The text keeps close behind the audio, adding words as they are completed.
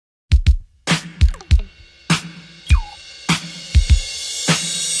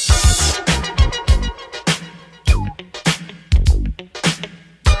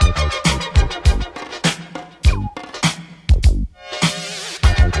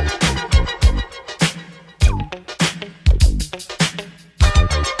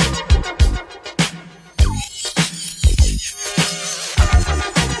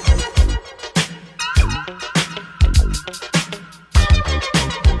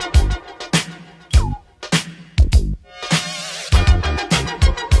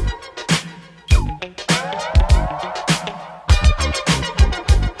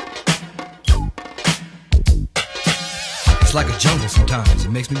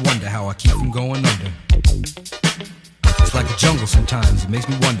makes me wonder how I keep from going under. It's like a jungle sometimes, it makes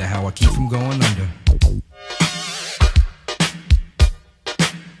me wonder how I keep from going under.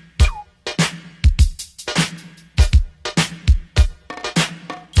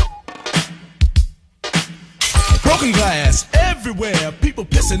 Broken glass everywhere, people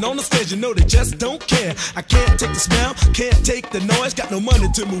pissing on the stage, you know they just don't care. I can't take the smell, can't take the noise, got no money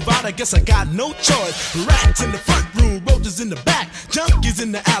to move out, I guess I got no choice. Rats in the front room, roaches in the back, junkies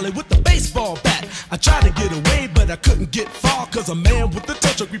in the alley with the baseball bat. I tried to get away, but I couldn't get far, cause a man with a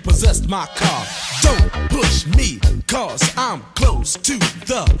tow truck repossessed my car. Don't push me, cause I'm close to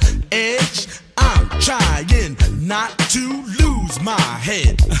the edge. I'm trying not to lose my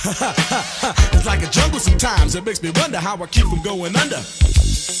head. It's like a jungle sometimes, it makes me wonder how I keep from going under.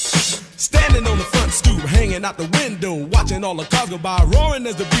 Standing on the front stoop, hanging out the window, watching all the cars go by, roaring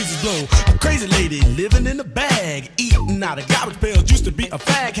as the breezes blow. A crazy lady living in a bag, eating out of garbage pails, used to be a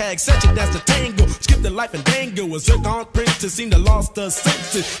fag hag, such a dance to tango, skipped the life and dango. A zircon princess seemed to lost her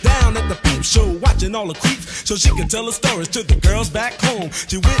senses, down at the peep show, watching all the creeps, so she could tell her stories to the girls back home.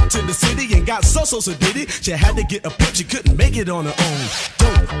 She went to the city and got so did it. She had to get a pimp, she couldn't make it on her own.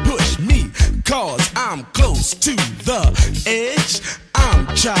 Don't push me, cause I'm close to the edge. I'm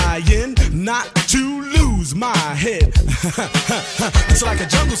trying not to lose my head. It's like a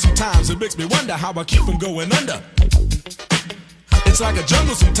jungle sometimes, it makes me wonder how I keep from going under. It's like a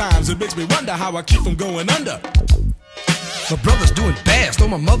jungle sometimes, it makes me wonder how I keep from going under. My brother's doing bad, stole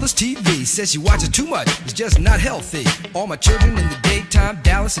my mother's TV. Says she watches too much, it's just not healthy. All my children in the daytime,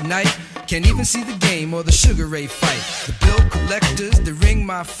 Dallas at night. Can't even see the game or the Sugar Ray fight. The bill collectors, they ring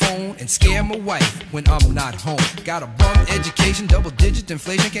my phone and scare my wife when I'm not home. Got a bum education, double-digit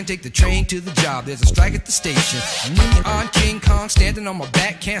inflation. Can't take the train to the job, there's a strike at the station. Neon King Kong standing on my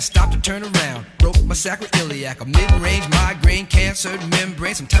back, can't stop to turn around. Broke my sacroiliac, a mid-range migraine, cancer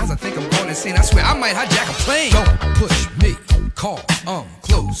membrane. Sometimes I think I'm going insane, I swear I might hijack a plane. Don't push me, cause I'm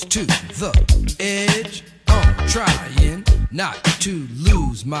close to the edge. I'm trying not to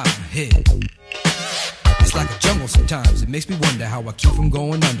lose my head. It's like a jungle sometimes, it makes me wonder how I keep from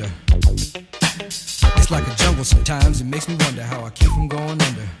going under. It's like a jungle sometimes, it makes me wonder how I keep from going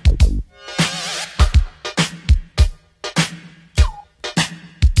under.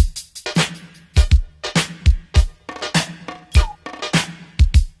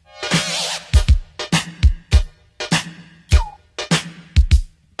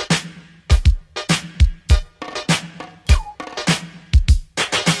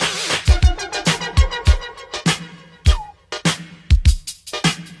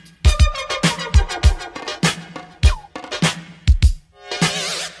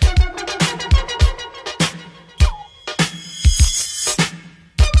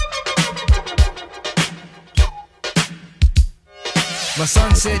 My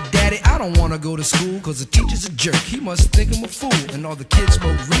son said, Daddy, I don't wanna go to school, cause the teacher's a jerk, he must think I'm a fool. And all the kids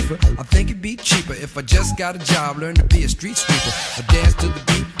smoke reefer, I think it'd be cheaper if I just got a job, learn to be a street sweeper. I dance to the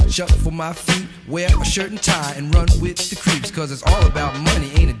beat, shuffle my feet, wear a shirt and tie, and run with the creeps. Cause it's all about money,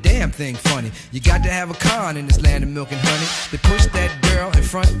 ain't a damn thing funny. You got to have a con in this land of milk and honey. They pushed that girl in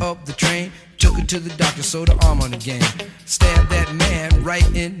front of the train, took her to the doctor, sewed her arm on the game. Stabbed that man right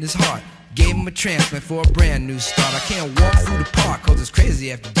in his heart, gave him a transplant for a brand new start. I can't walk through the park cause it's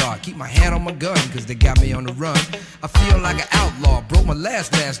crazy after dark. Keep my hand on my gun cause they got me on the run. I feel like an outlaw, broke my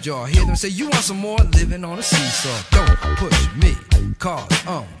last jaw. Hear them say, you want some more? Living on a seesaw. Don't push me cause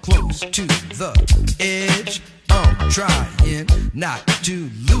I'm close to the edge. I'm trying not to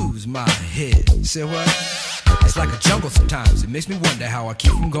lose my head. Say what? It's like a jungle sometimes, it makes me wonder how I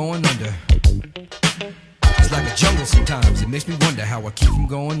keep from going under. It's like a jungle sometimes, it makes me wonder how I keep from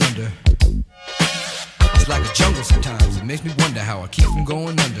going under. It's like a jungle sometimes, it makes me wonder how I keep from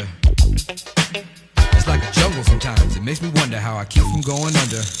going under. It's like a jungle sometimes, it makes me wonder how I keep from going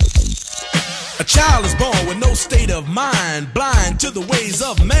under. A child is born with no state of mind, blind to the ways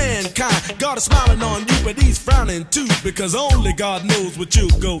of mankind. God is smiling on you, but he's frowning too, because only God knows what you'll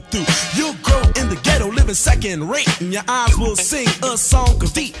go through. You'll grow in the ghetto, living second rate, and your eyes will sing a song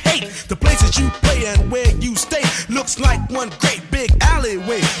of deep hate. The places you play and where you stay looks like one great big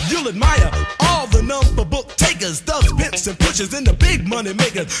alleyway. You'll admire all the number book takers, thugs, pimps, and pushers, and the big money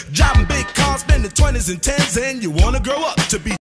makers, driving big cars, spending 20s and 10s, and you wanna grow up to be